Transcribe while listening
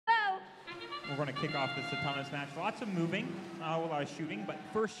We're going to kick off this autonomous match. Lots of moving, not a lot of shooting, but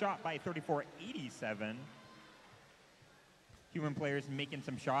first shot by 3487. Human players making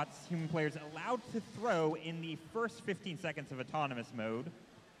some shots. Human players allowed to throw in the first 15 seconds of autonomous mode.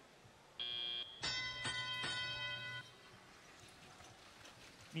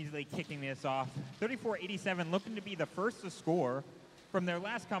 Easily kicking this off. 3487 looking to be the first to score. From their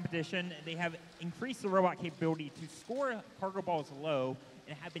last competition, they have increased the robot capability to score cargo balls low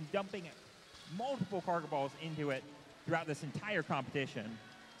and have been dumping multiple cargo balls into it throughout this entire competition.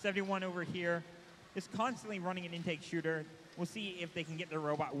 71 over here is constantly running an intake shooter. We'll see if they can get their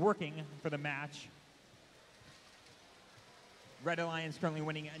robot working for the match. Red Alliance currently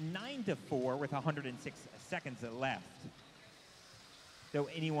winning 9-4 with 106 seconds left. So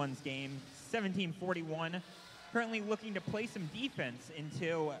anyone's game. 1741, currently looking to play some defense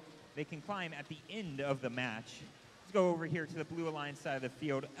until they can climb at the end of the match. Let's go over here to the Blue Alliance side of the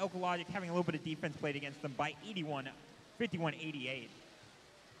field. Logic having a little bit of defense played against them by 51-88.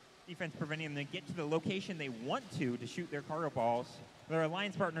 Defense preventing them to get to the location they want to shoot their cargo balls. Their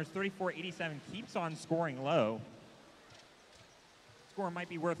alliance partners, 3487, keeps on scoring low. Score might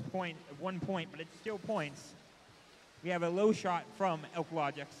be worth 1 point, but it's still points. We have a low shot from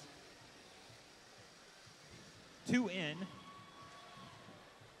Logics. 2 in.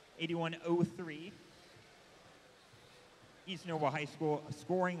 81-03. East Noble High School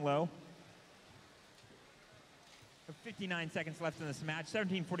scoring low. 59 seconds left in this match.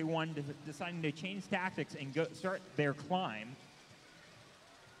 1741 deciding to change tactics and start their climb.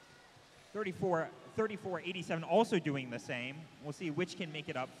 3487 also doing the same. We'll see which can make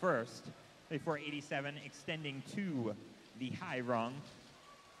it up first. 3487 extending to the high rung.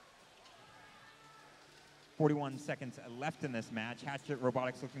 41 seconds left in this match. Hatchet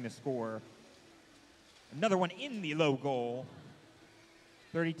Robotics looking to score another one in the low goal.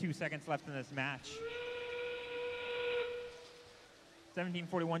 32 seconds left in this match.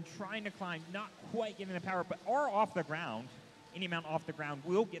 1741 trying to climb, not quite getting the power, but are off the ground. Any amount off the ground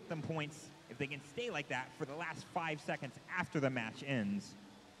will get them points if they can stay like that for the last 5 seconds after the match ends.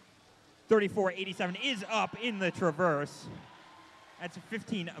 3487 is up in the traverse. That's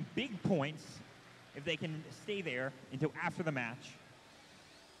 15 big points if they can stay there until after the match.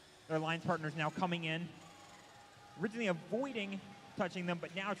 Their alliance partners now coming in, originally avoiding touching them,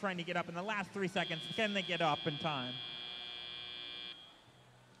 but now trying to get up in the last 3 seconds. Can they get up in time?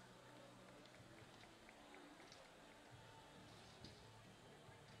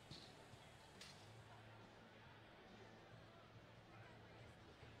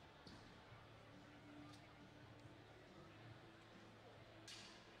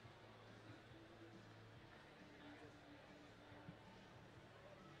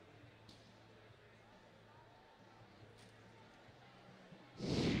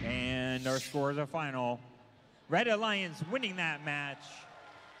 And our scores are final. Red Alliance winning that match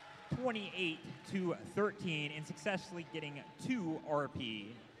 28-13 and successfully getting 2 RP.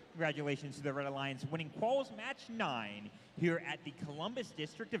 Congratulations to the Red Alliance winning Quals Match 9 here at the Columbus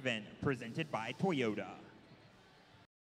District event presented by Toyota.